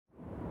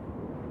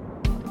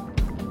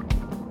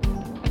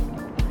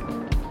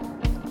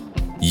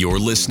You're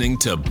listening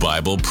to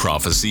Bible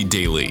Prophecy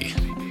Daily,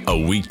 a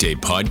weekday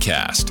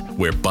podcast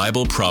where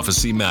Bible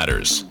prophecy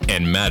matters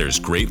and matters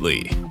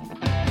greatly.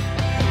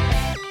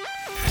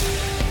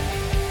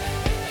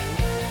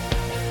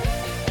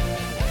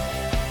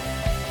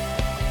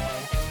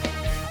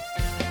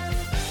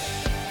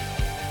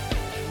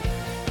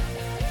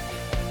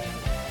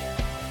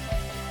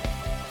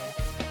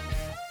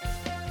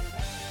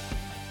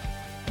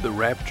 The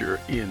rapture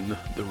in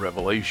the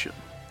Revelation,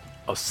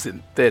 a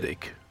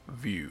synthetic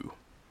view.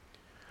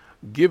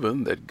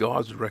 Given that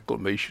God's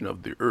reclamation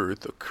of the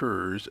earth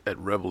occurs at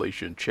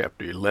Revelation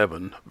chapter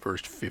 11,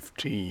 verse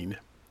 15,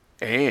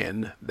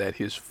 and that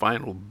his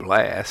final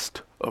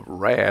blast of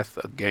wrath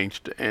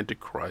against the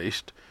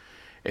Antichrist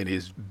and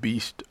his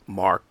beast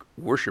mark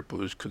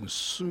worshippers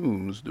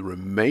consumes the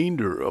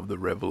remainder of the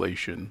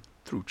Revelation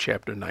through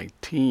chapter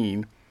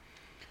 19,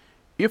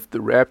 if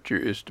the rapture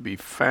is to be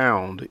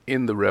found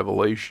in the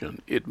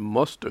Revelation, it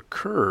must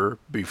occur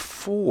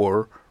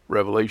before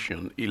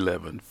Revelation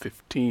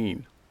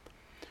 11:15.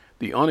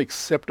 The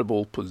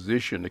unacceptable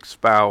position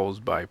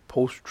espoused by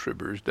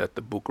post-tribbers that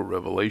the book of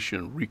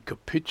Revelation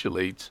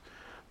recapitulates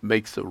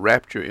makes the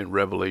rapture in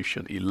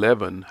Revelation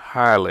 11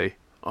 highly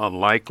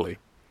unlikely.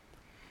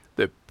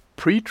 The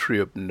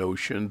pre-trib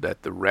notion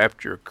that the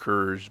rapture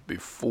occurs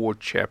before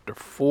chapter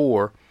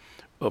 4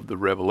 of the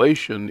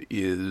Revelation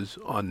is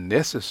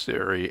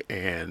unnecessary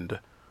and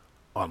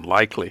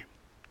unlikely.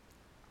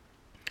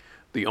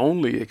 The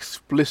only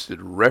explicit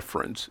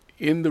reference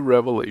in the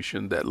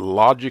Revelation that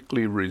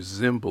logically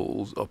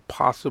resembles a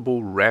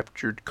possible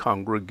raptured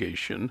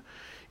congregation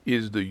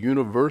is the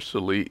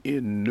universally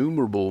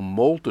innumerable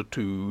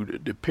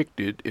multitude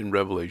depicted in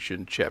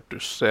Revelation chapter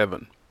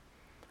 7.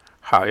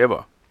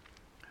 However,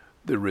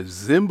 the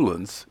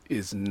resemblance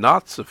is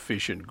not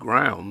sufficient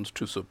grounds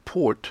to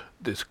support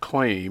this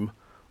claim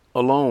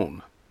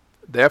alone.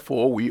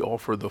 Therefore, we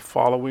offer the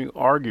following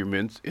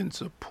arguments in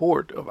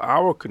support of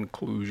our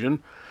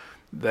conclusion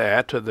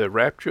that the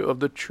rapture of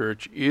the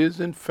church is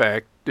in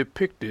fact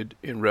depicted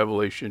in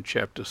Revelation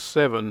chapter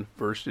 7,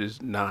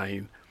 verses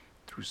 9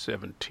 through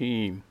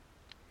 17.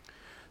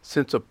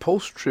 Since a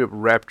post-trib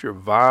rapture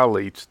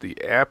violates the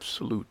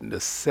absolute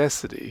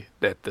necessity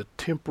that the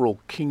temporal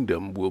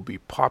kingdom will be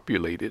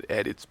populated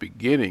at its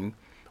beginning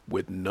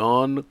with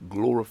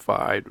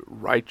non-glorified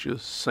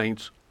righteous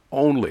saints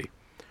only,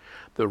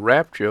 the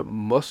rapture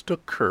must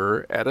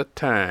occur at a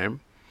time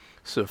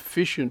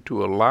sufficient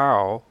to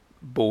allow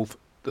both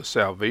the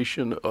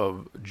salvation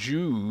of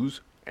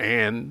Jews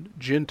and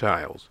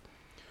Gentiles.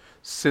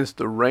 Since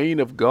the reign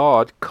of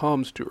God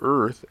comes to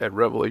earth at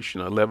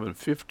Revelation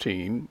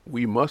 11:15,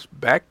 we must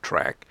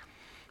backtrack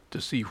to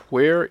see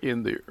where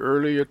in the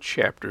earlier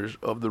chapters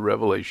of the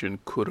Revelation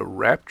could a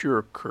rapture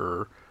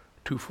occur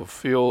to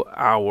fulfill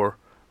our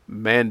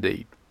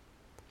mandate.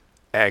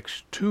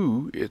 Acts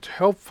 2 is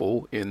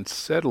helpful in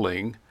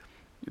settling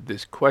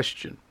this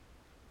question.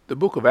 The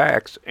book of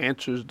Acts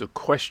answers the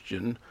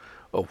question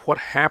of what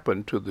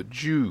happened to the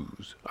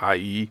Jews,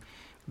 i.e.,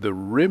 the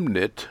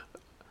remnant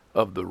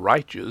of the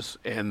righteous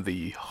and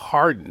the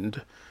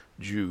hardened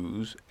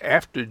Jews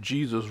after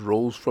Jesus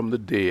rose from the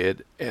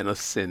dead and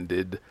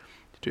ascended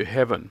to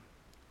heaven.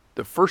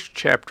 The first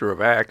chapter of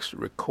Acts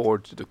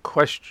records the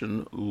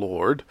question,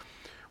 Lord,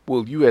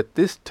 will you at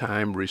this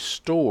time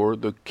restore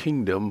the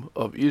kingdom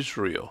of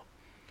Israel?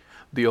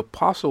 The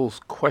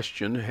apostles'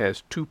 question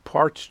has two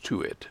parts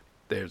to it.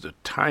 There's a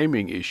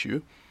timing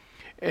issue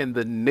and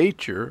the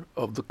nature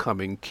of the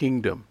coming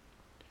kingdom.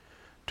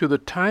 To the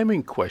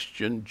timing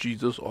question,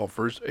 Jesus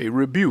offers a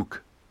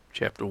rebuke,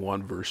 chapter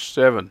 1, verse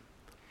 7.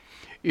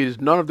 It is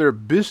none of their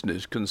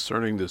business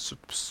concerning the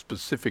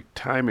specific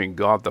timing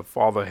God the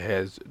Father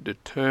has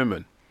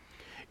determined.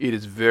 It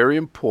is very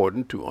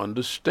important to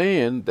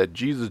understand that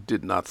Jesus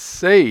did not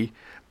say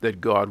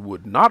that God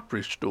would not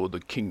restore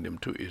the kingdom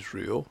to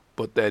Israel,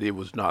 but that it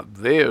was not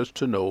theirs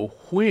to know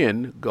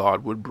when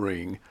God would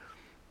bring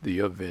the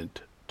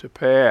event to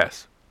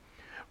pass.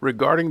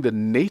 Regarding the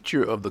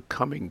nature of the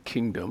coming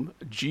kingdom,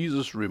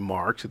 Jesus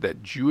remarks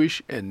that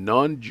Jewish and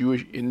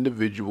non-Jewish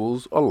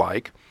individuals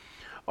alike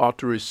are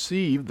to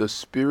receive the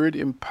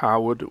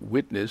Spirit-empowered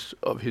witness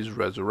of his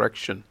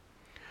resurrection.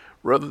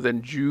 Rather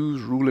than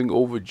Jews ruling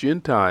over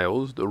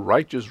Gentiles, the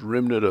righteous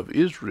remnant of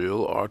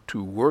Israel are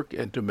to work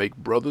and to make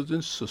brothers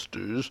and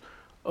sisters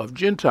of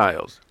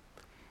Gentiles.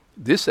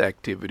 This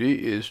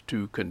activity is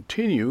to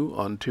continue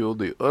until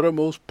the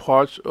uttermost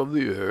parts of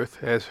the earth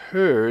has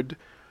heard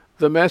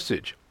the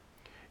message.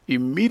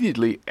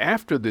 Immediately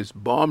after this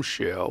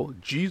bombshell,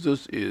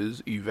 Jesus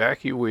is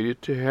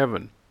evacuated to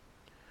heaven.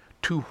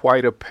 Two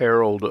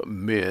white-appareled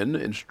men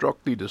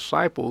instruct the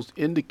disciples,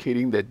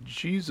 indicating that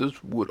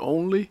Jesus would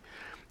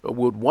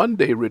one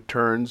day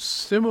return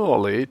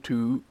similarly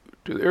to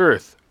the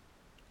earth.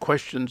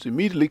 Questions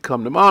immediately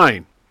come to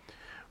mind.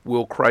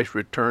 Will Christ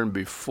return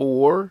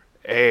before,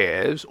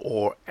 as,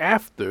 or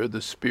after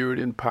the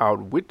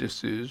Spirit-empowered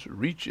witnesses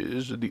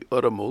reaches the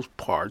uttermost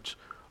parts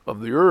of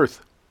the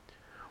earth?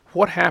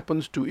 What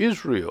happens to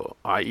Israel,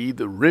 i.e.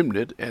 the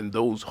remnant and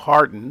those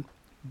hardened,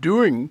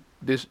 during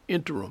this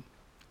interim?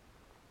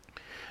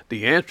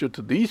 The answer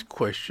to these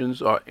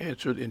questions are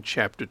answered in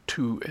chapter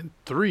 2 and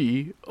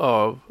 3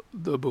 of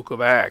the book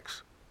of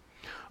Acts.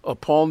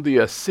 Upon the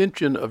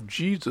ascension of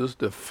Jesus,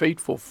 the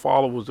faithful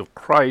followers of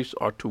Christ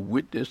are to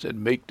witness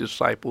and make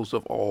disciples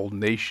of all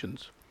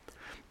nations.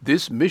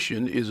 This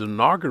mission is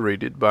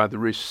inaugurated by the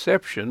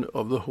reception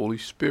of the Holy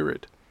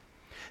Spirit.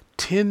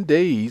 10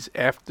 days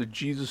after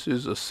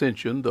Jesus'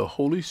 ascension, the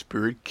Holy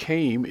Spirit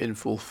came in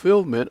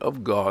fulfillment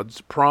of God's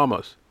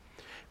promise.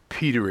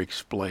 Peter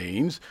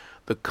explains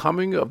the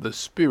coming of the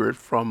Spirit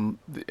from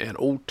an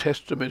Old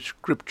Testament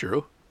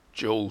scripture,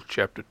 Joel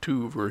chapter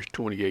 2, verse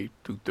 28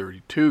 through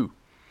 32.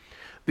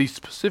 The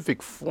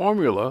specific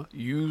formula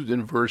used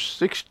in verse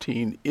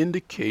 16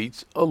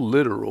 indicates a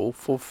literal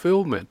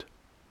fulfillment.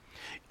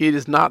 It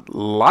is not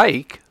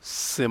like,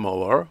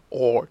 similar,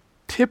 or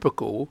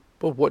typical,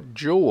 but what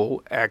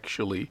Joel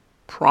actually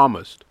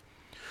promised.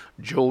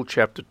 Joel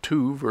chapter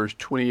 2, verse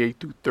 28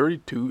 through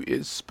 32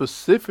 is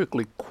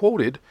specifically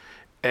quoted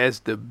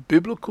as the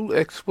biblical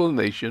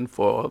explanation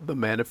for the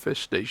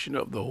manifestation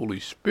of the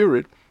Holy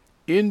Spirit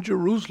in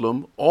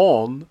Jerusalem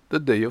on the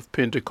day of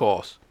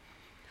Pentecost.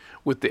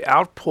 With the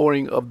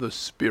outpouring of the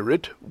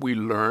Spirit, we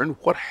learn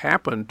what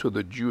happened to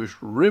the Jewish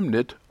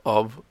remnant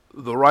of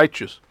the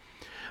righteous.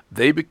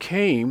 They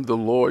became the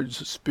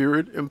Lord's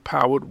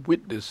Spirit-empowered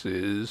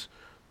witnesses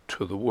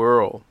to the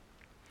world.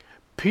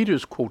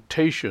 Peter's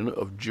quotation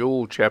of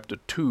Joel chapter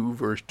 2,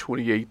 verse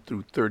 28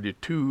 through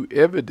 32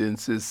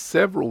 evidences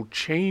several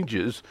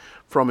changes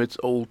from its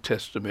Old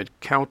Testament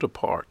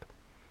counterpart.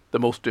 The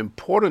most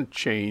important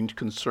change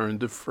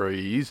concerned the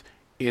phrase,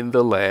 "in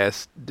the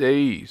last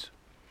days."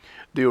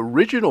 The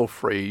original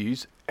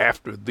phrase,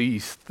 "after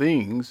these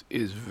things,"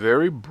 is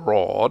very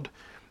broad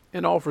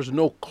and offers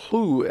no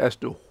clue as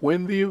to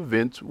when the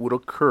events would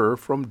occur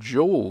from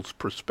Joel's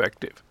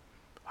perspective.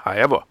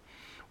 However,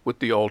 with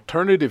the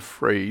alternative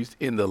phrase,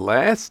 "in the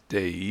last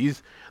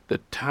days," the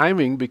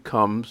timing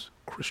becomes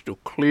crystal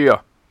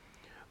clear.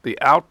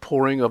 The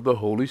outpouring of the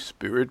Holy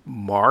Spirit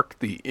marked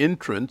the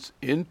entrance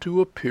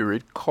into a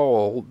period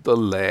called the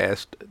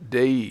last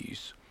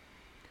days.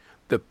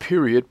 The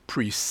period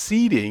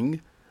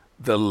preceding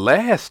the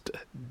last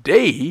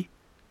day,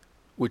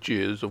 which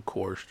is, of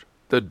course,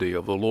 the day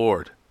of the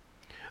Lord.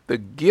 The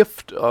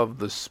gift of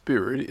the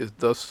Spirit is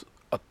thus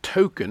a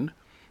token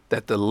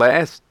that the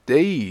last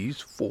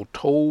days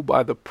foretold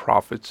by the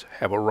prophets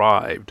have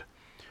arrived.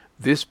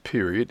 This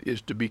period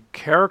is to be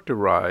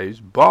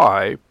characterized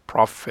by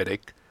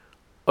prophetic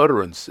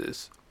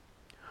utterances.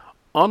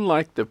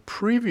 Unlike the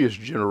previous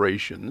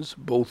generations,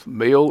 both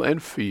male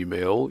and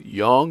female,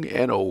 young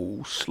and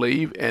old,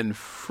 slave and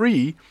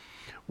free,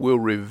 will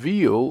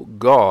reveal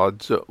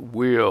God's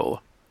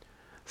will.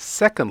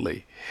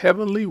 Secondly,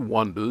 heavenly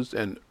wonders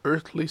and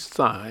earthly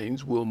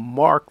signs will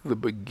mark the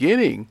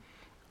beginning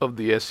of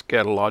the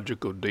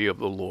eschatological day of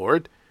the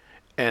Lord.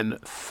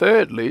 And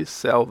thirdly,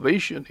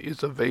 salvation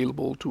is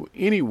available to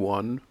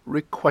anyone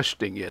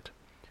requesting it.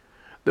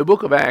 The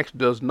book of Acts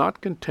does not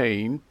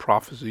contain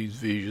prophecies,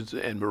 visions,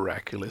 and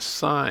miraculous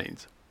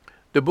signs.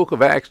 The book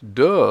of Acts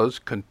does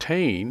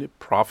contain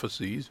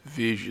prophecies,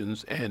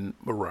 visions, and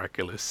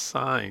miraculous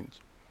signs.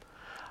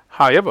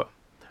 However,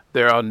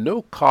 there are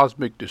no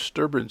cosmic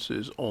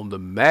disturbances on the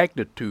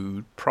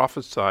magnitude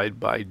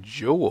prophesied by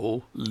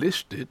Joel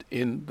listed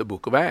in the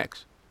book of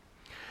Acts.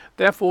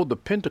 Therefore, the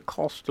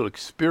Pentecostal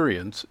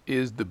experience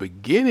is the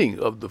beginning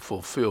of the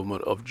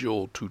fulfillment of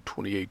Joel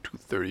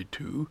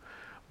 2:28-32,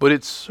 but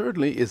it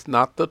certainly is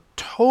not the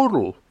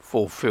total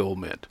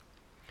fulfillment.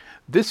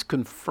 This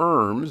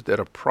confirms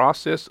that a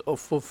process of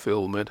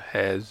fulfillment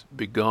has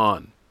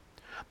begun.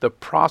 The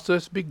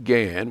process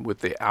began with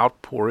the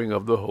outpouring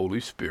of the Holy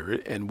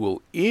Spirit and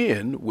will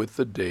end with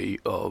the day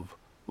of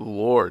the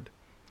Lord.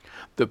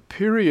 The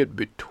period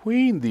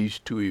between these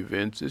two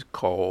events is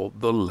called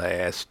the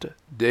last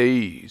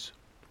days.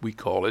 We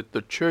call it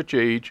the church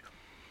age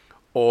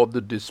or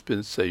the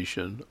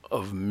dispensation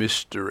of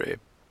mystery.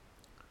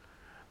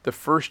 The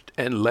first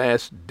and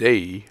last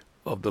day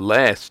of the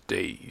last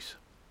days.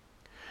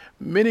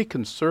 Many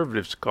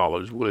conservative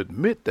scholars will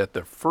admit that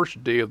the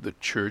first day of the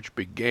church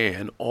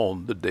began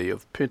on the day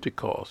of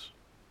Pentecost.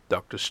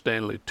 Dr.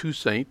 Stanley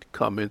Toussaint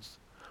comments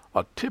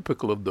are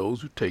typical of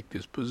those who take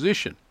this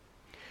position.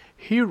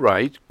 He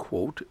writes,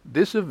 quote,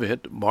 "This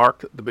event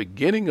marked the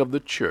beginning of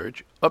the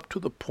church up to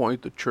the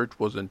point the church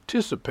was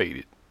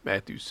anticipated,"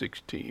 Matthew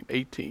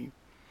 16:18.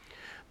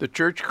 The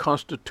church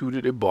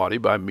constituted a body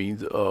by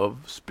means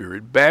of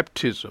Spirit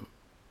baptism.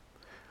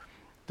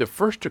 The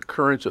first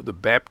occurrence of the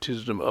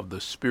baptism of the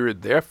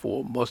Spirit,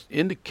 therefore, must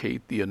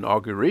indicate the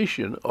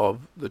inauguration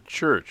of the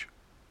church.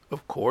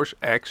 Of course,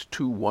 Acts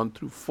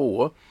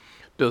 2:1-4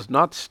 does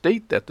not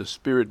state that the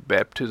Spirit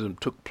baptism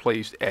took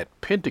place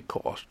at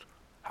Pentecost.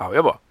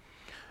 However,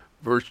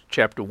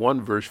 chapter 1,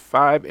 verse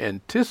 5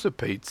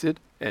 anticipates it,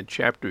 and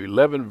chapter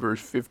 11, verse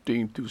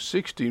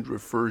 15-16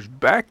 refers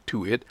back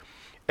to it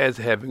as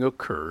having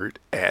occurred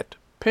at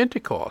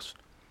Pentecost.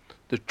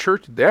 The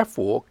church,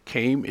 therefore,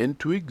 came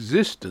into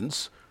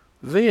existence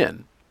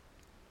then.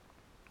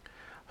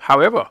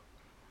 However,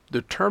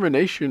 The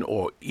termination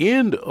or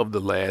end of the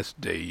last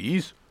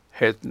days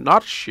has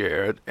not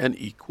shared an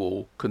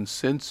equal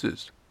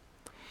consensus.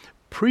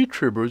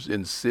 Pre-tribbers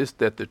insist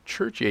that the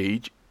church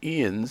age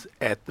ends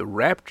at the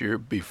rapture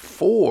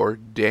before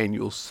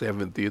Daniel's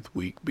 70th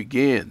week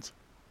begins.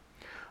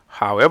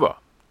 However,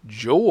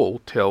 Joel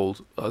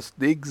tells us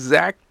the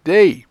exact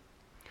day.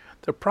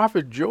 The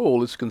prophet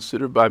Joel is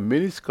considered by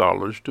many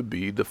scholars to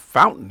be the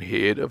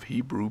fountainhead of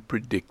Hebrew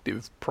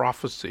predictive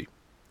prophecy.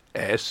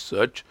 As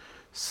such,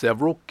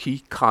 several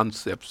key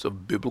concepts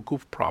of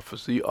biblical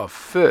prophecy are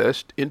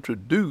first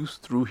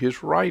introduced through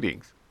his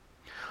writings.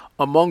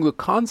 Among the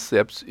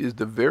concepts is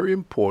the very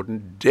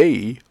important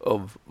day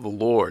of the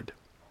Lord.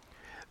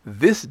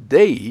 This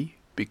day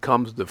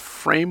becomes the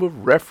frame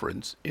of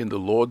reference in the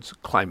Lord's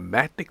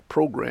climactic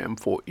program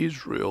for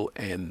Israel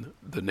and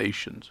the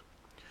nations.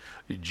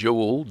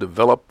 Joel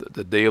developed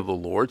the day of the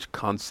Lord's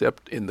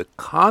concept in the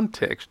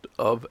context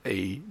of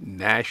a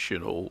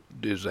national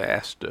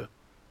disaster.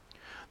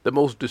 The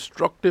most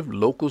destructive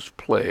locust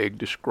plague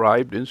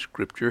described in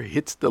Scripture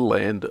hits the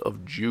land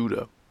of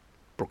Judah.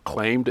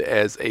 Proclaimed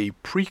as a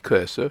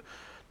precursor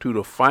to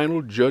the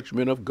final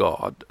judgment of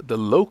God, the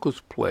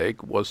locust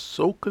plague was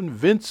so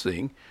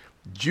convincing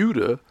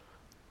Judah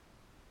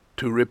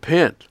to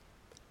repent.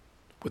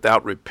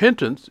 Without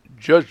repentance,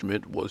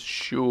 judgment was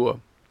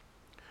sure.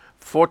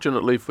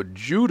 Fortunately for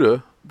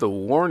Judah, the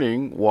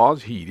warning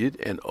was heeded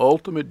and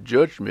ultimate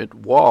judgment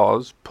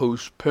was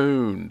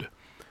postponed.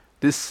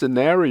 This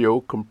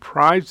scenario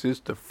comprises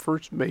the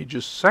first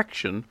major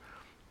section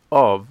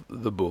of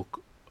the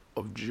book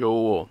of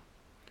Joel.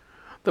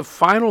 The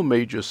final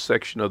major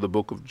section of the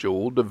book of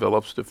Joel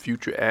develops the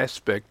future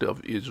aspect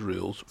of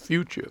Israel's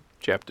future,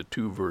 chapter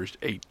 2, verse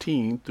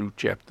 18 through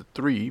chapter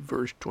 3,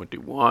 verse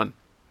 21.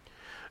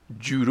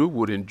 Judah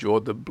would enjoy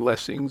the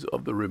blessings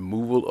of the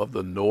removal of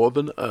the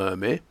northern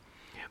army.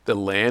 The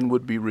land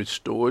would be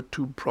restored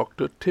to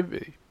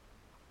productivity.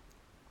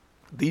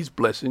 These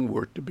blessings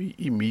were to be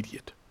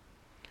immediate.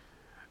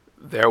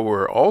 There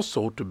were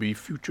also to be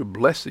future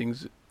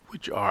blessings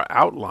which are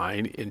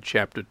outlined in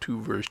chapter 2,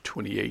 verse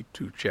 28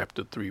 to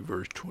chapter 3,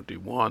 verse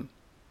 21.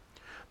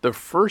 The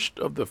first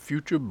of the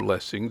future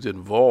blessings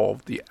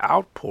involved the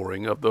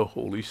outpouring of the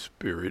Holy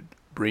Spirit,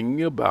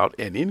 bringing about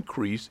an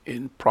increase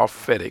in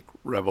prophetic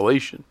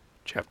revelation,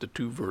 chapter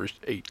 2, verse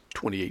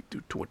 28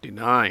 to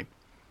 29.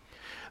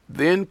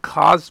 Then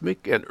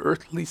cosmic and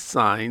earthly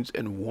signs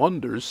and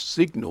wonders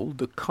signaled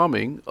the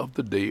coming of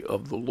the day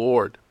of the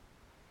Lord.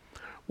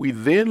 We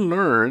then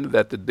learn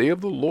that the day of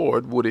the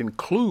Lord would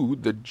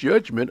include the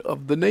judgment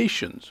of the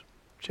nations,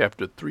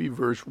 chapter 3,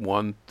 verse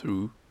 1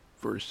 through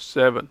verse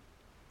 7.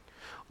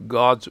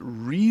 God's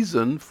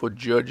reason for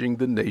judging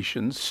the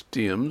nations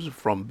stems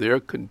from their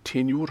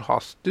continued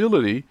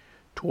hostility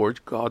towards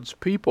God's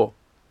people.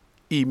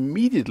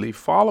 Immediately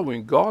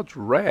following God's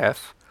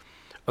wrath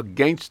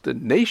against the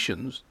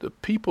nations, the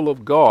people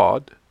of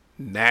God,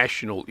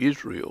 national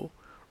Israel,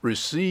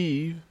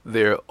 receive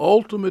their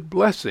ultimate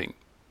blessing,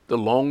 the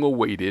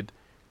long-awaited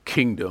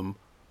kingdom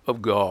of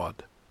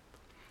God.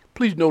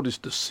 Please notice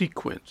the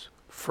sequence.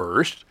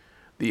 First,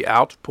 the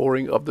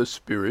outpouring of the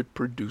Spirit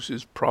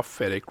produces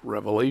prophetic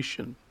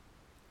revelation.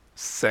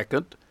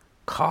 Second,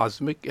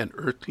 cosmic and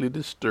earthly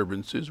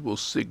disturbances will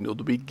signal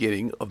the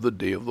beginning of the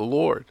day of the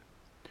Lord.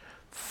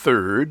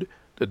 Third,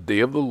 the day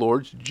of the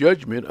Lord's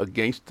judgment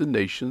against the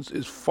nations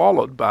is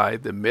followed by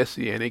the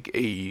messianic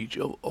age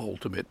of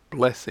ultimate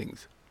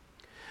blessings.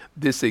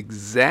 This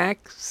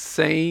exact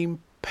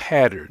same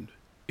pattern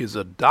is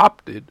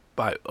adopted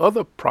by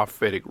other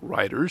prophetic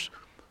writers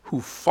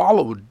who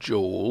followed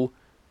Joel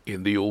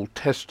in the Old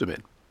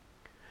Testament.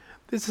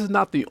 This is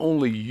not the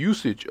only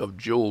usage of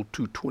Joel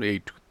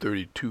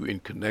 2:28-32 in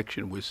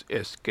connection with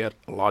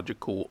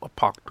eschatological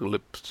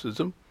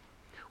apocalypticism,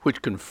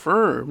 which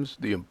confirms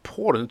the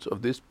importance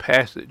of this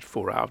passage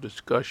for our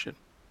discussion.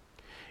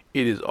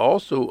 It is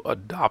also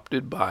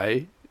adopted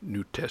by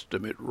New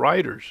Testament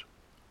writers.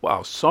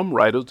 While some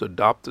writers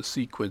adopt the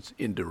sequence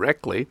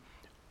indirectly,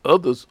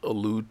 others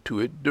allude to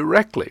it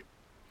directly.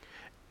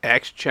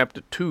 Acts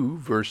chapter 2,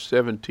 verse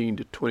 17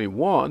 to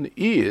 21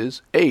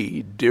 is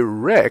a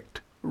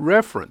direct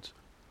reference.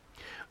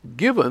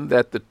 Given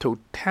that the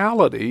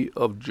totality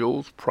of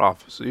Joel's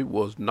prophecy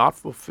was not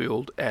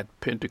fulfilled at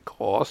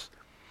Pentecost,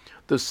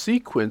 the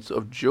sequence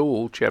of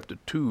Joel chapter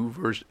 2,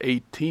 verse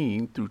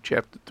 18 through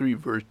chapter 3,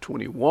 verse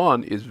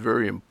 21 is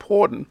very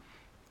important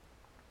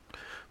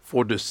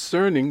for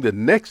discerning the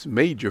next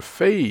major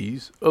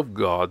phase of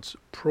God's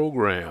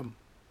program.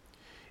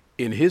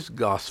 In his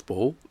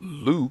gospel,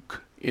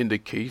 Luke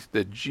indicates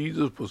that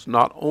Jesus was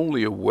not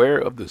only aware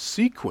of the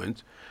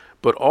sequence,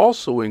 but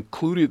also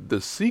included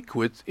the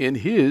sequence in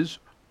his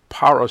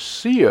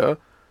parousia,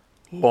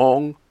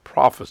 long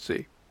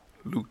prophecy,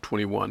 Luke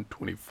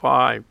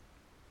 21:25.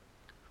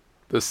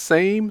 The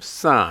same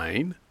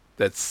sign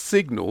that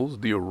signals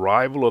the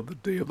arrival of the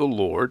day of the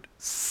Lord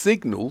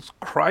signals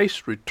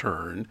Christ's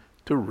return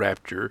to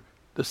rapture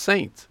the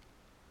saints.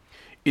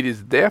 It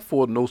is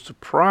therefore no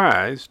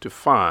surprise to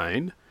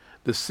find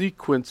the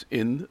sequence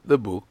in the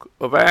book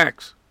of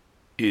Acts.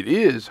 It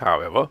is,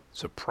 however,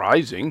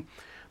 surprising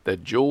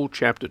that Joel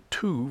chapter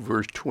 2,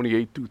 verse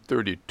 28 through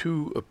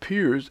 32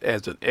 appears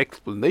as an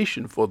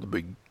explanation for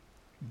the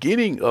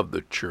beginning of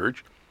the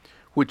church,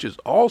 which is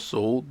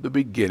also the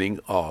beginning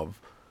of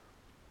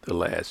the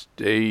last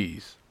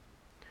days.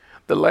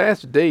 The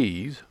last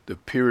days, the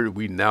period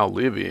we now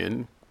live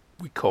in,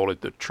 we call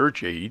it the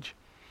church age,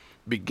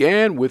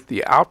 began with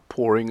the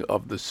outpouring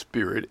of the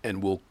Spirit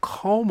and will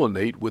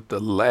culminate with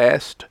the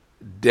last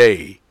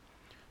day.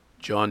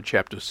 John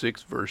chapter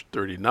 6, verse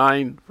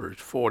 39, verse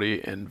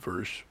 40, and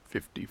verse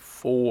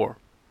 54.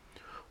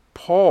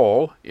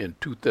 Paul in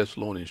 2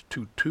 Thessalonians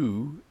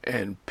 2:2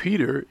 and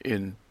Peter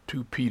in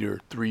 2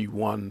 Peter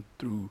 3:1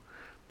 through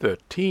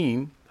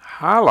 13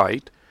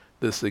 highlight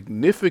the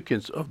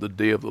significance of the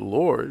day of the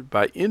Lord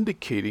by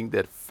indicating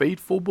that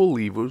faithful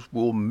believers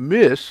will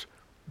miss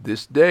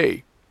this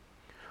day.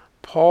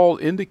 Paul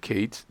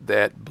indicates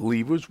that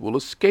believers will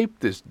escape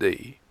this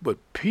day, but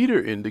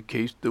Peter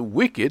indicates the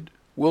wicked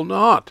will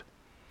not.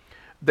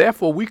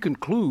 Therefore, we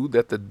conclude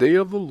that the day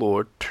of the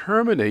Lord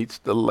terminates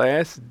the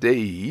last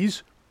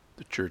days,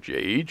 the church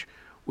age,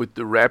 with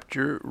the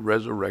rapture,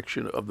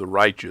 resurrection of the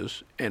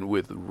righteous, and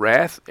with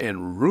wrath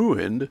and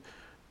ruin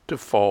to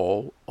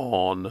fall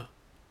on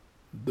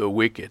the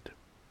wicked.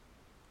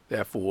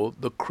 Therefore,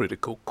 the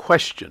critical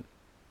question.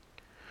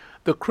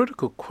 The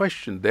critical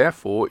question,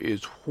 therefore,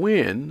 is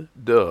when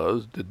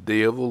does the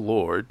day of the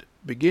Lord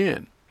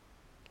begin?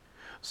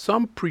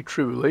 Some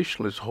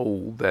pre-tribulationists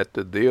hold that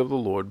the day of the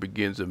Lord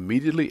begins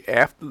immediately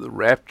after the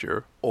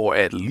rapture, or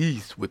at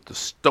least with the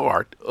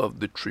start of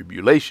the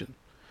tribulation,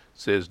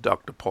 says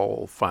Dr.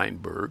 Paul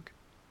Feinberg.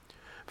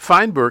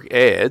 Feinberg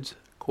adds,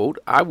 quote,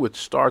 I would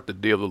start the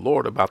day of the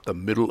Lord about the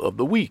middle of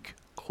the week,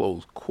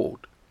 close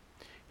quote.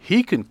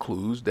 He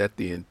concludes that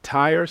the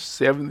entire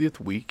 70th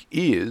week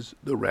is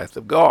the wrath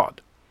of God.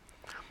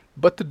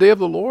 But the day of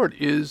the Lord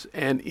is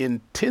an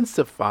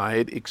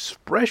intensified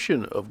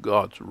expression of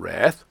God's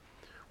wrath,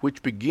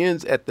 which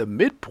begins at the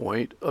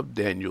midpoint of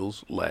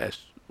Daniel's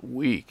last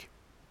week.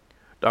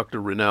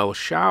 Dr. Rennell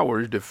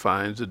Showers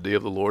defines the day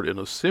of the Lord in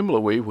a similar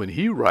way when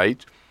he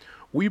writes,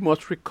 we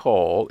must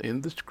recall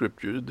in the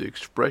scriptures the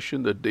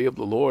expression the day of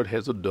the Lord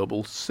has a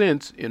double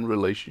sense in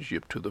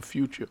relationship to the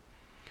future.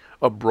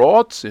 A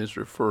broad sense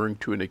referring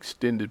to an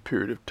extended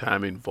period of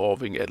time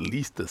involving at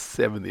least the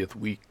 70th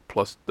week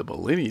plus the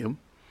millennium,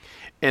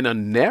 and a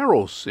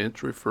narrow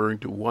sense referring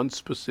to one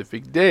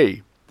specific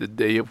day, the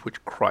day of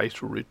which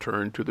Christ will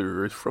return to the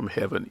earth from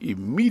heaven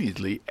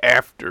immediately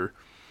after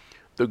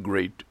the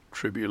Great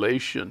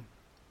Tribulation.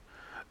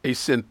 A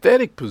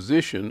synthetic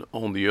position,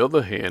 on the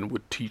other hand,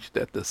 would teach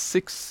that the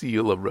sixth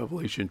seal of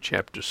Revelation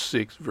chapter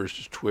 6,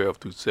 verses 12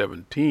 through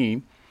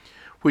 17,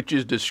 which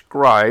is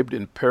described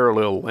in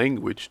parallel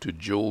language to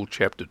Joel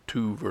chapter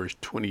 2, verse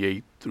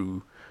 28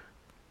 through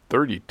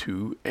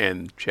 32,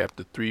 and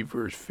chapter 3,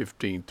 verse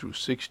 15 through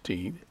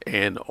 16,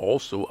 and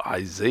also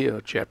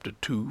Isaiah chapter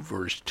 2,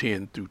 verse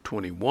 10 through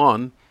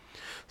 21,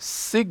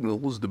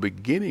 signals the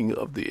beginning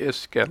of the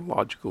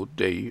eschatological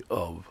day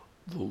of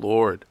the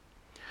Lord.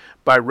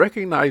 By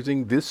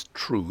recognizing this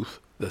truth,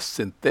 the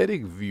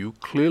synthetic view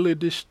clearly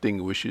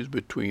distinguishes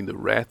between the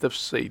wrath of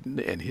Satan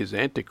and his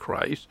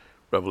Antichrist,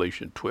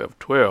 Revelation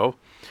 12:12,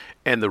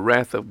 and the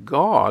wrath of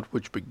God,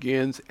 which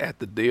begins at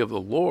the day of the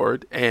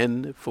Lord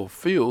and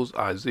fulfills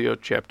Isaiah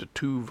chapter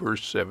 2,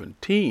 verse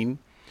 17,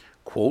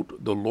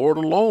 quote, the Lord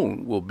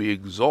alone will be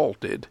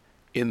exalted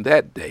in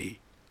that day,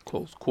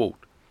 close quote.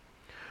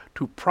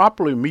 To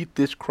properly meet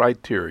this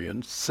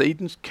criterion,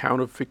 Satan's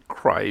counterfeit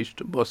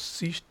Christ must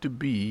cease to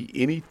be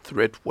any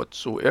threat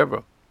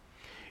whatsoever.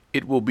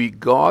 It will be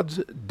God's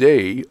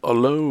day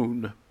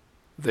alone.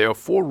 There are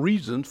 4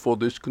 reasons for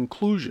this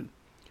conclusion: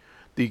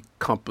 the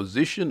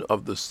composition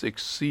of the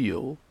sixth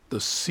seal,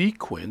 the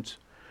sequence,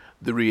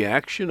 the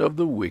reaction of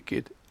the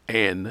wicked,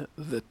 and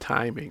the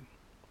timing.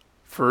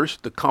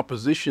 First, the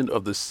composition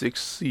of the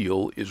sixth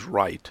seal is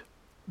right.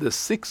 The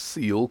sixth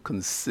seal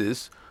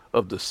consists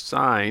of the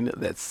sign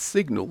that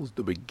signals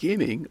the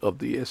beginning of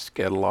the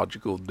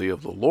eschatological day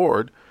of the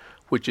Lord,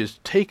 which is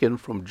taken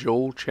from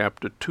Joel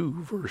chapter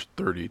 2, verse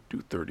 30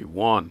 to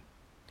 31.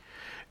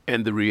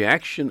 And the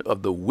reaction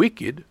of the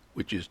wicked,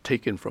 which is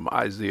taken from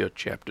Isaiah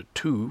chapter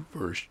 2,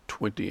 verse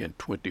 20 and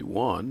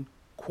 21,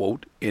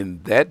 quote,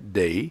 in that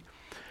day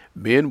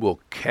men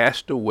will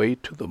cast away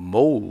to the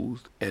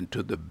moles and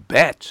to the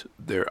bats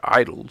their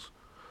idols,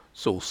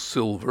 so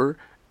silver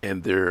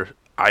and their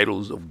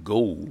idols of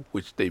gold,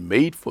 which they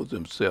made for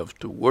themselves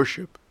to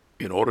worship,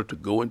 in order to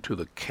go into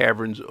the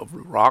caverns of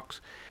the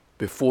rocks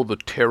before the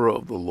terror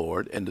of the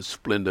Lord and the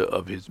splendor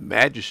of his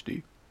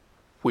majesty,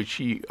 which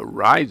he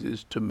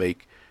arises to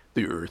make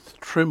the earth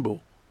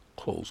tremble,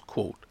 close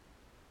quote.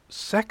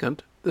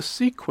 Second, the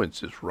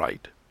sequence is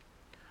right.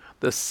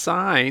 The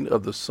sign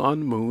of the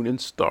sun, moon, and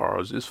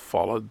stars is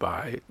followed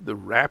by the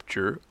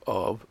rapture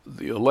of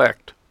the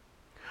elect,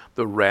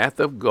 the wrath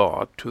of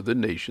God to the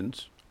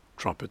nations,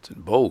 trumpets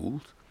and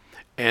bowls,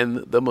 and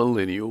the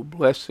millennial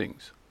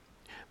blessings.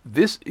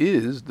 This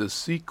is the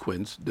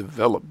sequence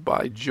developed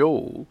by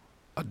Joel,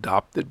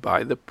 adopted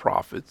by the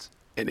prophets,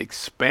 and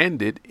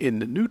expanded in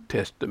the New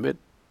Testament,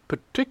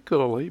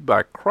 particularly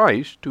by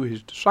Christ to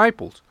his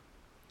disciples.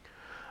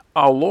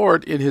 Our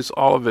Lord in his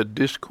Olivet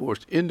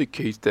Discourse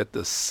indicates that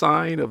the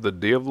sign of the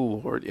day of the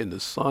Lord in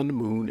the sun,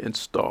 moon, and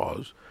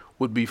stars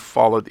would be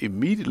followed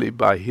immediately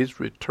by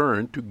his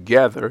return to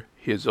gather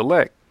his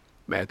elect.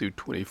 Matthew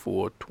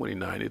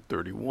 24:29 and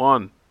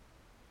 31.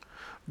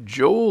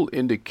 Joel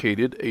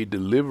indicated a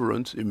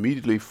deliverance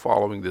immediately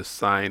following the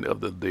sign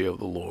of the day of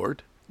the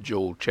Lord.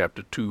 Joel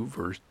chapter 2,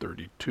 verse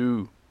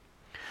 32.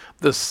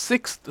 The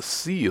sixth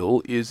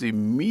seal is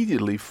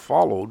immediately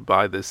followed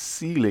by the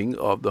sealing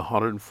of the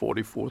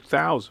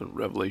 144,000,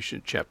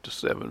 Revelation chapter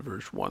 7,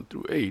 verse 1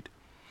 through 8,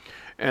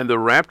 and the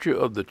rapture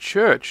of the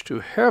church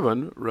to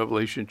heaven,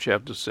 Revelation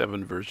chapter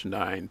 7, verse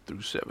 9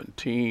 through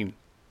 17.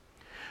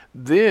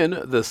 Then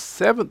the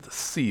seventh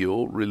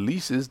seal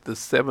releases the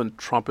seven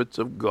trumpets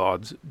of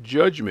God's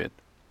judgment.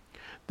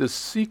 The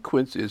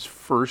sequence is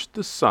first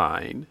the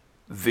sign,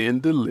 then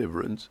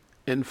deliverance,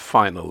 and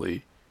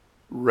finally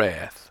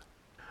wrath.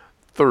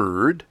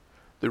 Third,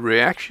 the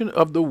reaction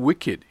of the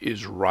wicked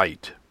is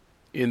right.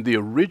 In the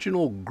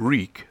original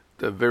Greek,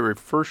 the very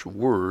first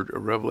word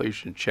of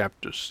Revelation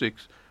chapter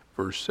 6,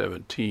 verse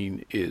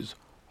 17 is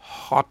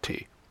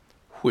haughty,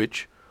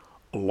 which,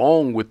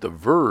 along with the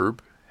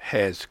verb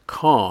has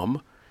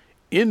come,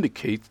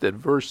 indicates that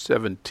verse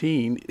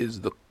 17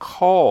 is the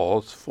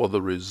cause for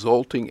the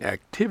resulting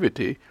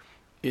activity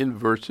in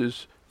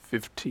verses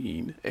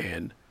 15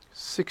 and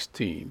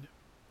 16.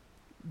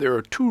 There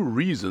are two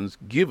reasons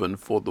given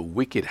for the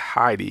wicked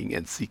hiding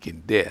and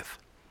seeking death: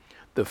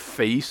 the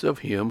face of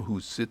him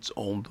who sits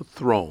on the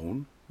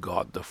throne,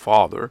 God the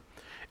Father,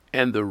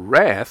 and the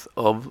wrath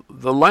of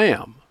the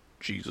Lamb,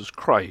 Jesus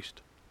Christ.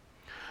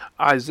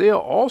 Isaiah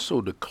also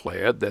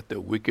declared that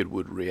the wicked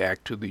would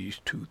react to these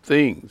two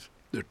things: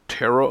 the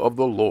terror of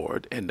the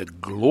Lord and the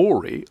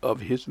glory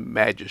of his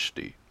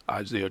majesty.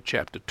 Isaiah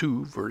chapter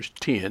 2, verse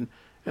 10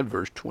 and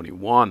verse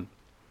 21.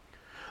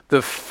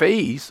 The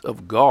face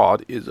of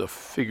God is a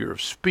figure of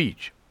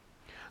speech.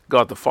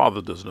 God the Father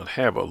does not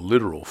have a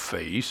literal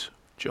face.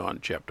 John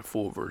chapter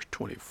 4, verse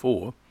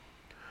 24.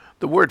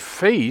 The word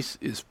face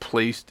is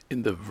placed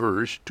in the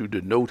verse to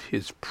denote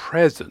his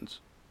presence.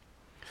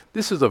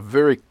 This is a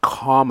very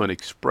common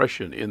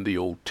expression in the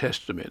Old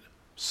Testament.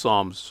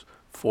 Psalms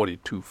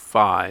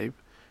 42:5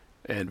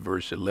 and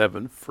verse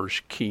 11, 1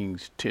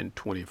 Kings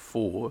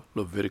 10:24,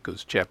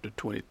 Leviticus chapter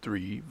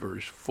 23,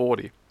 verse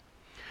 40.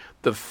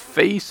 The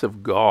face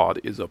of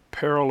God is a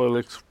parallel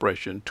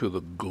expression to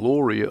the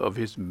glory of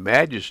his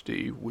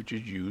majesty, which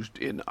is used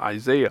in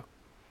Isaiah.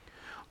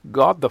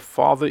 God the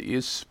Father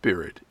is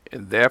spirit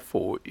and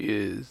therefore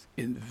is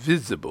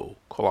invisible,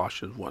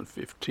 Colossians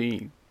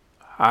 1:15.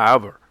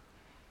 However,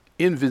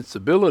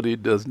 invincibility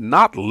does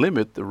not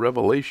limit the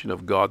revelation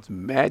of God's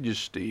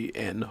majesty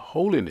and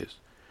holiness.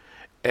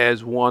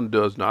 As one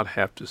does not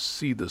have to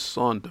see the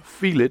Son to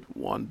feel it,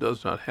 one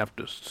does not have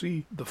to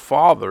see the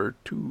Father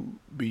to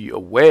be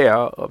aware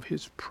of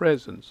his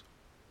presence.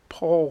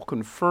 Paul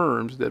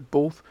confirms that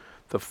both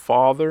the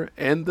Father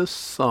and the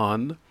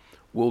Son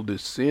will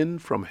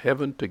descend from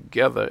heaven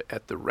together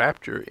at the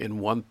rapture in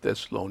 1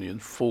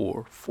 Thessalonians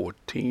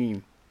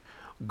 4:14.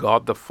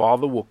 God the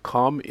Father will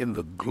come in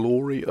the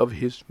glory of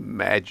his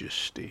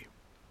majesty.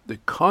 The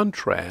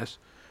contrast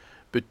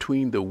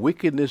between the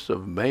wickedness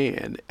of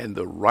man and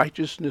the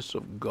righteousness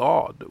of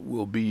God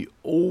will be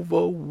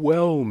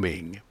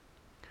overwhelming.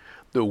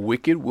 The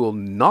wicked will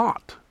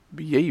not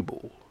be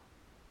able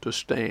to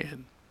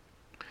stand.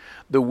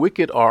 The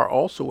wicked are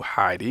also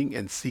hiding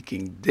and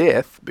seeking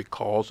death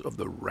because of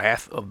the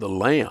wrath of the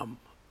Lamb,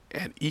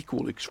 an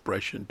equal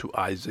expression to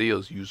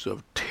Isaiah's use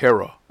of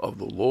terror of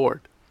the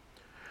Lord.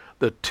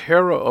 The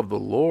terror of the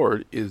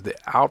Lord is the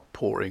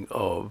outpouring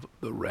of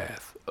the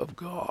wrath of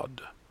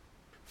God.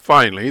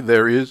 Finally,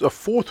 there is a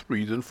fourth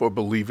reason for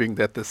believing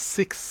that the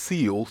sixth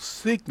seal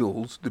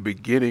signals the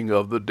beginning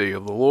of the day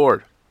of the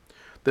Lord.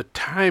 The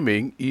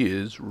timing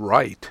is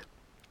right.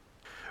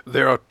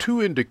 There are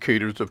two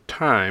indicators of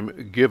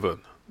time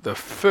given. The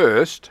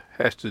first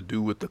has to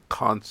do with the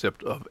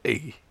concept of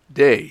a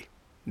day.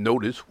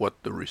 Notice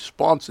what the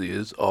response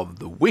is of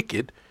the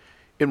wicked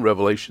in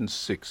Revelation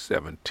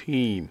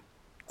 6:17.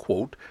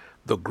 Quote,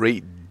 "The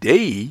great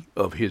day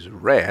of his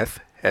wrath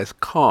has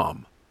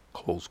come."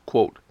 Close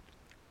quote.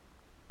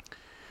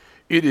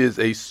 It is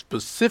a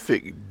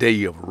specific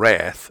day of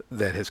wrath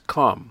that has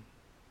come.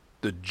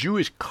 The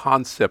Jewish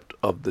concept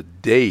of the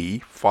day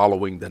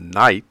following the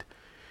night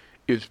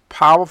is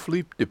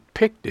powerfully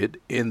depicted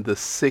in the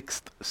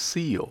sixth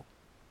seal.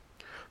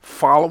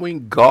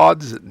 Following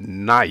God's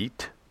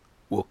night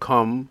will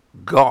come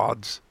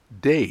God's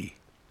day.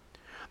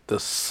 The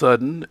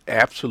sudden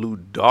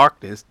absolute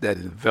darkness that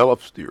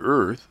envelops the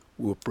earth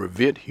will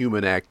prevent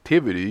human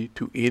activity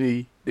to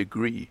any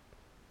degree.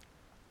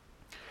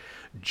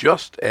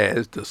 Just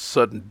as the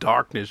sudden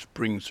darkness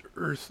brings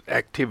earth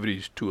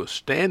activities to a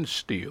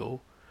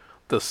standstill,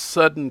 the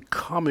sudden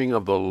coming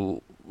of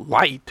the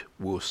light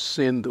will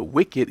send the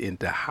wicked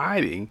into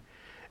hiding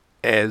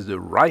as the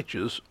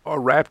righteous are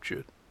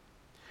raptured.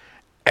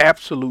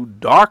 Absolute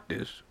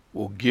darkness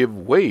will give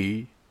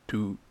way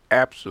to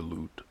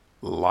absolute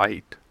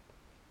light.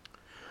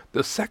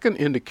 The second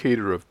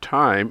indicator of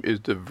time is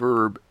the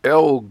verb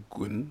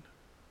elgun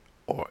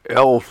or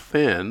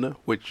elthen,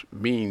 which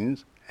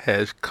means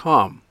has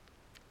come.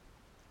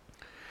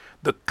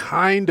 The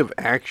kind of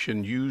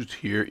action used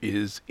here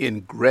is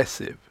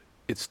ingressive.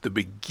 It's the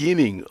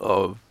beginning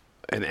of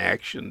an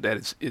action that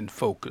is in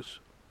focus.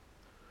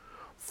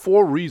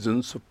 4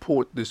 reasons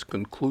support this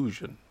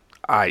conclusion,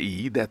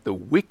 i.e., that the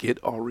wicked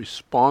are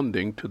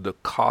responding to the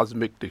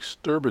cosmic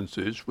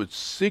disturbances which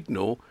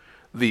signal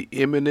the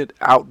imminent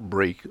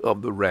outbreak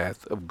of the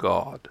wrath of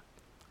God.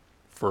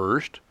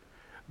 First,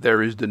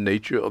 there is the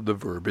nature of the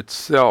verb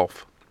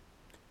itself.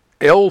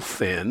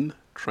 Elthen,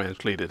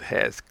 translated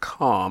has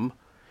come,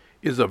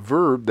 is a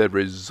verb that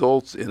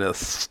results in a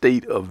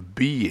state of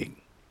being.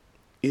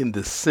 In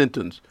the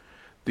sentence,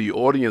 the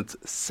audience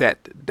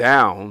sat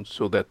down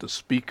so that the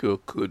speaker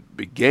could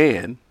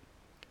begin.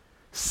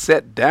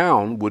 Set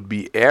down would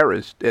be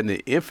aorist, and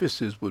the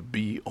emphasis would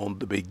be on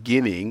the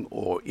beginning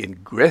or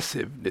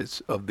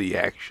ingressiveness of the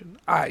action,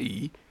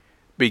 i.e.,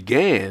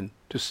 began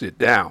to sit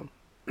down.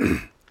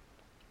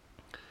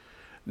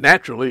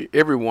 Naturally,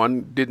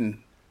 everyone didn't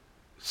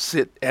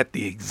sit at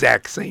the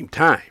exact same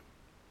time.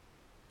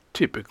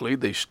 Typically,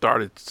 they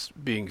started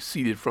being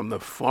seated from the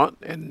front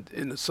and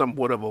in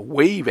somewhat of a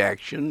wave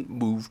action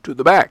moved to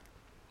the back.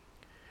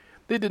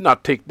 They did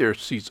not take their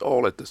seats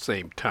all at the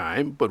same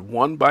time, but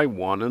one by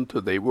one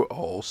until they were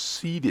all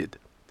seated.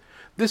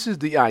 This is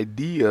the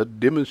idea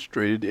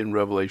demonstrated in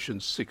Revelation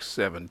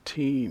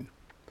 6:17.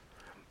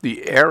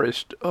 The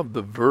aorist of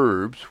the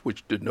verbs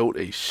which denote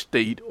a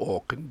state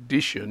or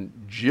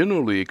condition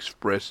generally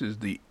expresses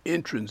the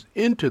entrance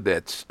into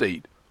that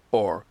state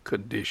or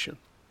condition.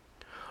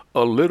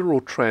 A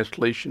literal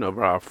translation of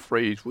our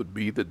phrase would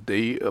be the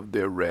day of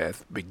their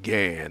wrath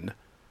began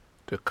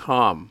to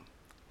come.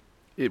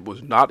 It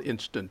was not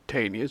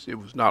instantaneous, it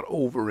was not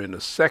over in a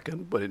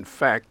second, but in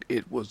fact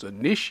it was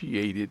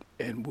initiated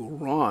and will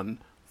run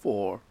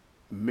for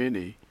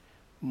many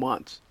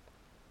months.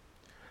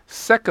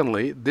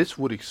 Secondly, this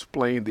would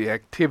explain the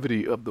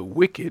activity of the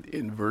wicked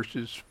in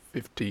verses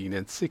 15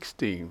 and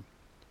 16.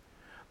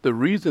 The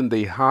reason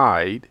they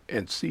hide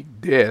and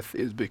seek death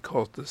is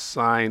because the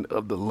sign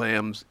of the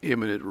Lamb's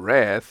imminent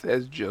wrath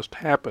has just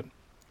happened.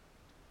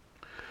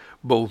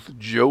 Both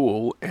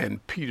Joel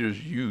and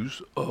Peter's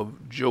use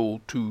of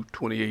Joel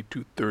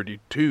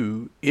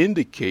 2:28-32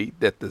 indicate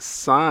that the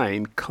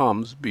sign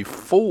comes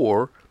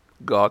before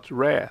God's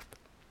wrath.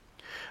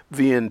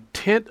 The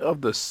intent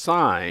of the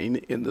sign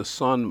in the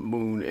sun,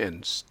 moon,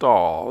 and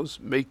stars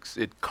makes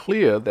it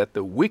clear that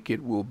the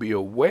wicked will be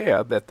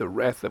aware that the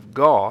wrath of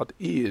God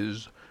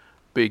is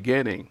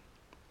beginning.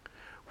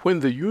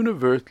 When the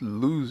universe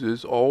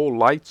loses all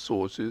light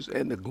sources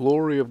and the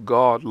glory of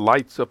God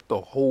lights up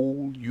the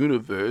whole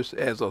universe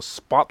as a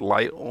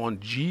spotlight on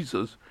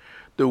Jesus,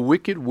 the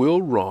wicked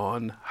will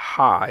run,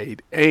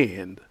 hide,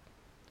 and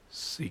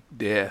seek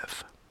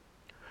death.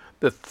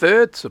 The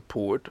third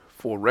support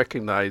for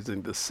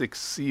recognizing the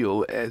sixth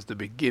seal as the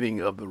beginning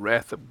of the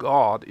wrath of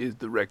God is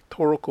the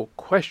rhetorical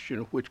question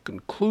which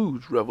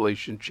concludes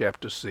Revelation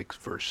chapter 6,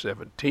 verse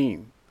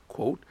 17.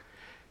 Quote,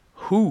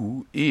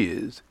 "Who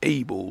is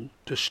able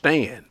to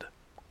stand?"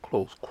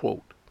 Close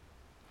quote.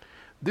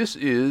 This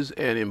is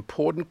an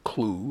important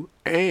clue,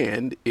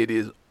 and it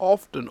is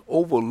often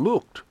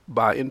overlooked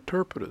by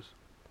interpreters.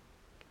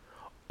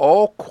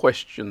 All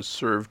questions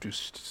serve to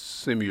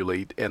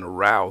simulate and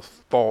arouse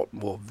thought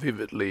more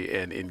vividly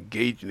and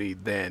engagingly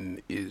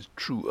than is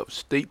true of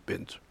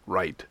statements,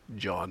 writes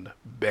John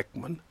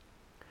Beckman.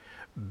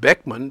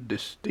 Beckman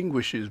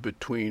distinguishes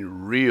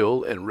between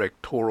real and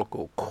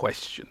rhetorical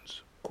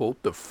questions.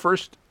 Quote, "The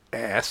first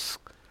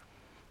asks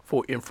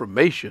for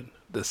information,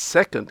 the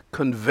second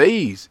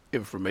conveys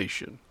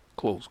information."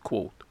 Close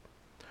quote.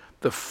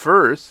 The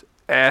first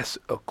asks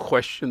a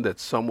question that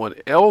someone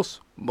else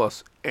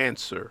must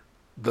answer.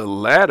 The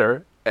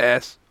latter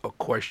asks a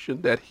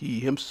question that he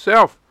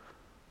himself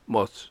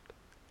must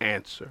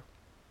answer.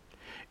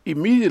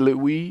 Immediately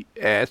we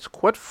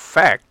ask what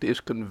fact is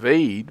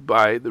conveyed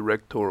by the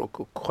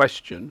rhetorical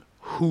question,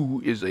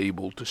 who is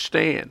able to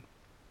stand?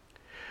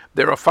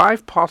 There are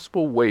 5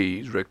 possible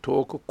ways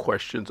rhetorical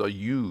questions are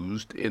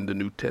used in the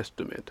New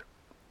Testament.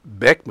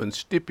 Beckman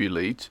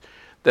stipulates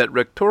that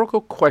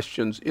rhetorical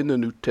questions in the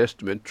New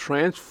Testament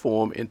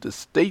transform into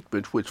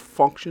statements which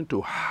function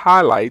to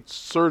highlight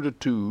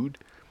certitude,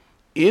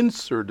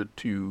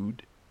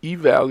 incertitude,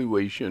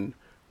 evaluation,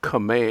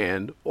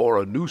 command,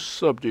 or a new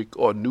subject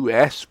or new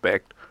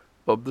aspect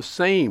of the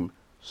same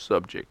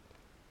subject.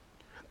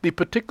 The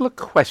particular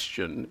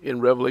question in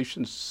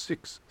Revelation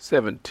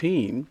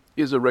 6:17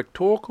 is a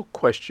rhetorical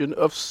question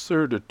of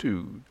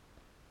certitude.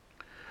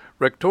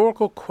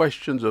 Rhetorical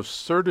questions of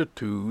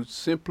certitude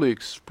simply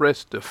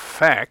express the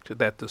fact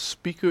that the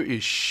speaker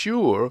is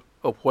sure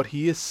of what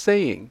he is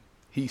saying.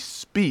 He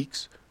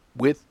speaks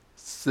with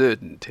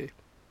certainty.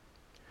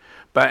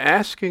 By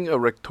asking a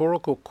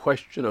rhetorical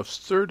question of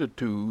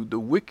certitude, the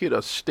wicked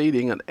are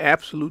stating an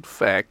absolute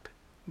fact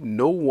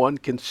no one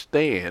can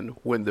stand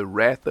when the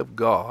wrath of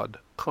God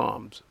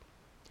comes.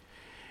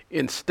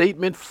 In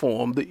statement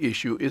form, the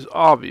issue is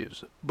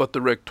obvious, but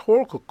the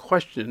rhetorical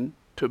question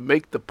to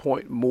make the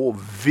point more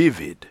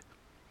vivid.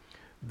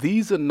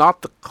 These are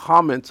not the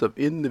comments of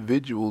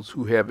individuals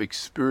who have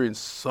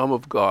experienced some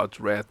of God's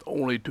wrath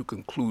only to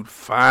conclude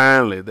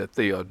finally that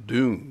they are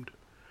doomed.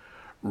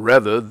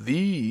 Rather,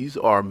 these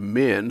are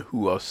men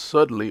who are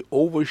suddenly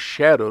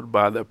overshadowed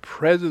by the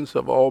presence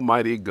of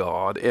Almighty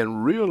God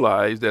and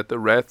realize that the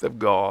wrath of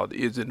God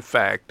is in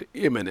fact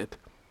imminent.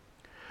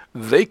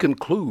 They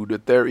conclude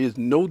that there is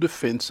no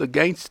defense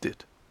against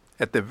it.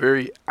 At the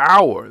very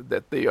hour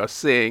that they are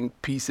saying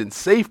peace and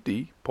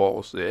safety,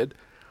 Paul said,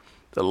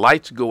 the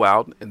lights go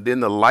out and then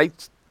the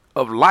lights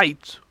of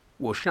lights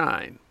will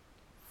shine.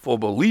 For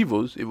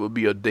believers, it will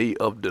be a day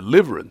of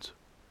deliverance.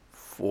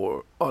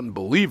 For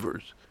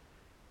unbelievers,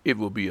 it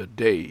will be a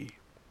day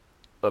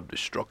of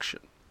destruction.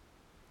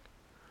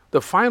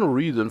 The final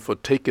reason for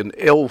taking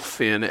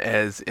elthin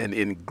as an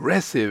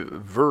ingressive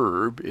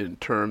verb in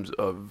terms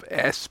of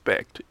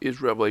aspect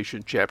is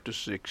Revelation chapter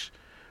 6,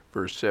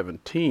 verse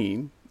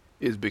 17,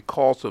 is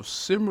because of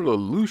similar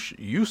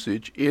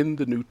usage in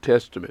the New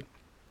Testament.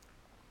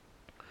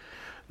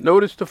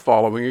 Notice the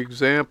following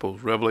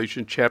examples.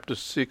 Revelation chapter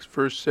 6,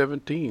 verse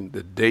 17,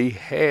 the day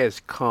has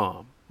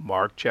come.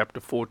 Mark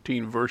chapter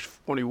 14, verse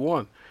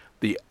 21,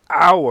 the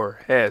hour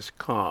has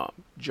come.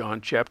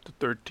 John chapter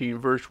 13,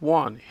 verse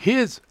 1,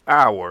 his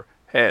hour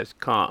has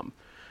come.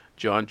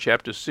 John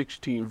chapter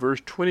 16,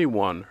 verse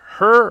 21,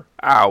 her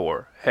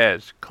hour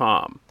has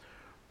come.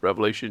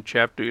 Revelation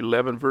chapter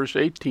 11, verse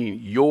 18,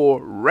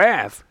 your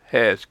wrath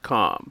has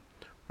come.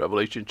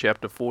 Revelation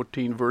chapter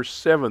 14, verse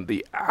 7,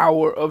 the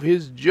hour of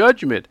his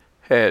judgment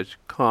has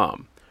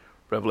come.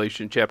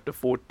 Revelation chapter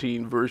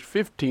 14, verse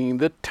 15,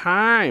 the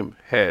time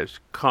has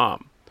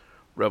come.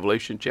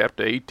 Revelation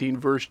chapter 18,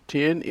 verse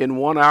 10, in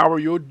 1 hour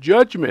your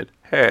judgment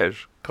has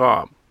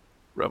come.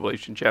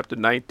 Revelation chapter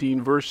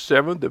 19, verse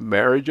 7, the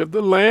marriage of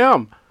the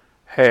Lamb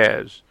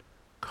has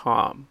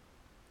come.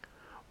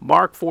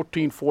 Mark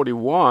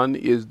 14:41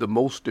 is the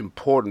most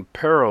important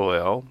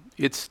parallel.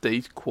 It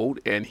states, quote,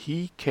 and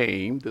he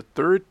came the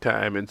third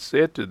time and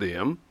said to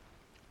them,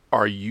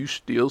 are you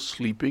still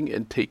sleeping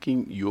and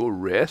taking your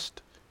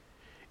rest?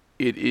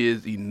 It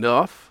is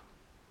enough.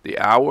 The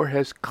hour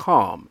has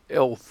come,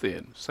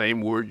 elthin,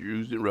 same word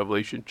used in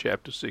Revelation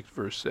chapter 6,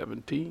 verse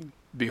 17.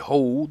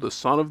 Behold, the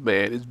Son of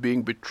Man is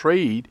being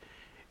betrayed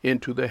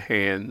into the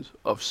hands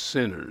of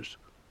sinners,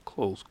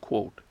 close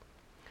quote.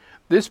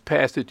 This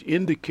passage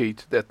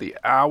indicates that the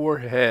hour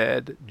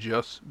had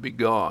just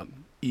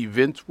begun.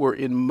 Events were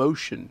in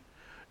motion.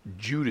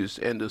 Judas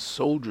and the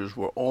soldiers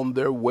were on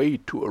their way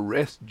to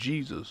arrest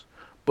Jesus,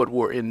 but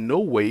were in no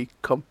way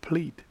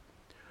complete.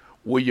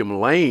 William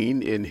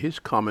Lane, in his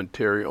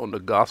commentary on the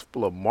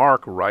Gospel of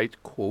Mark, writes,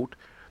 quote,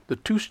 the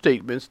two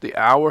statements, the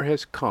hour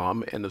has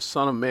come and the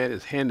Son of Man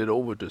is handed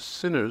over to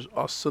sinners,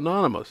 are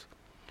synonymous.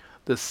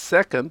 The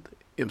second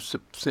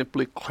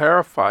simply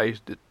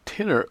clarifies the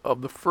tenor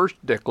of the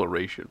first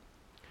declaration.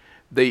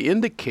 They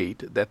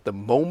indicate that the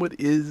moment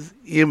is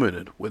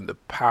imminent when the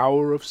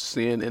power of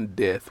sin and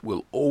death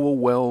will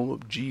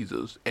overwhelm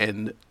Jesus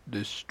and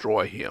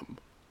destroy him,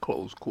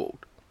 close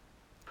quote.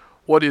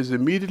 What is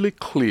immediately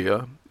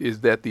clear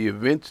is that the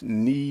events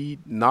need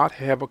not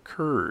have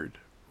occurred.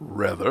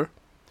 Rather,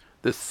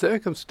 the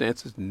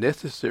circumstances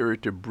necessary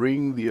to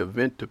bring the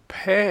event to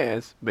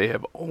pass may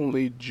have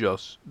only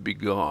just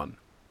begun.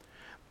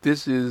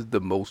 This is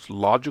the most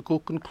logical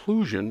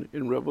conclusion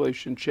in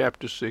Revelation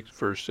chapter 6,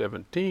 verse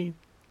 17,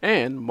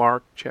 and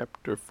Mark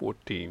chapter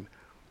 14,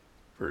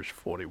 verse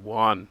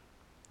 41.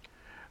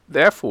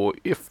 Therefore,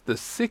 if the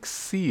sixth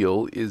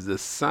seal is the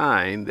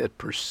sign that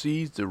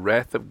precedes the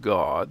wrath of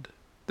God,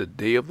 the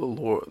day of the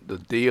Lord, the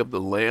day of the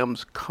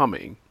Lamb's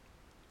coming,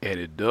 and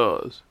it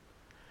does,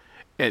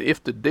 and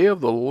if the day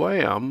of the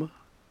Lamb,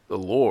 the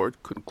Lord,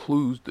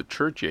 concludes the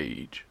church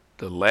age,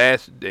 the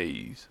last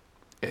days,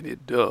 and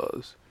it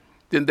does,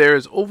 then there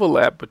is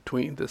overlap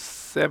between the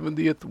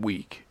 70th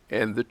week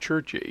and the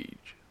church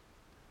age.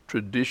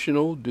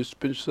 Traditional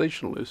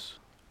dispensationalists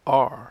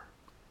are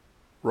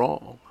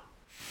wrong.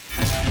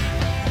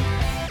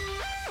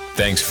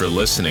 Thanks for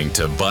listening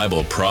to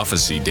Bible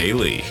Prophecy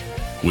Daily.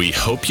 We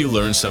hope you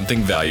learned something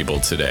valuable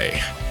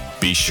today.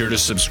 Be sure to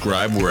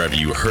subscribe wherever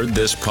you heard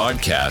this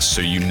podcast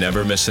so you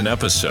never miss an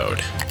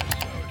episode.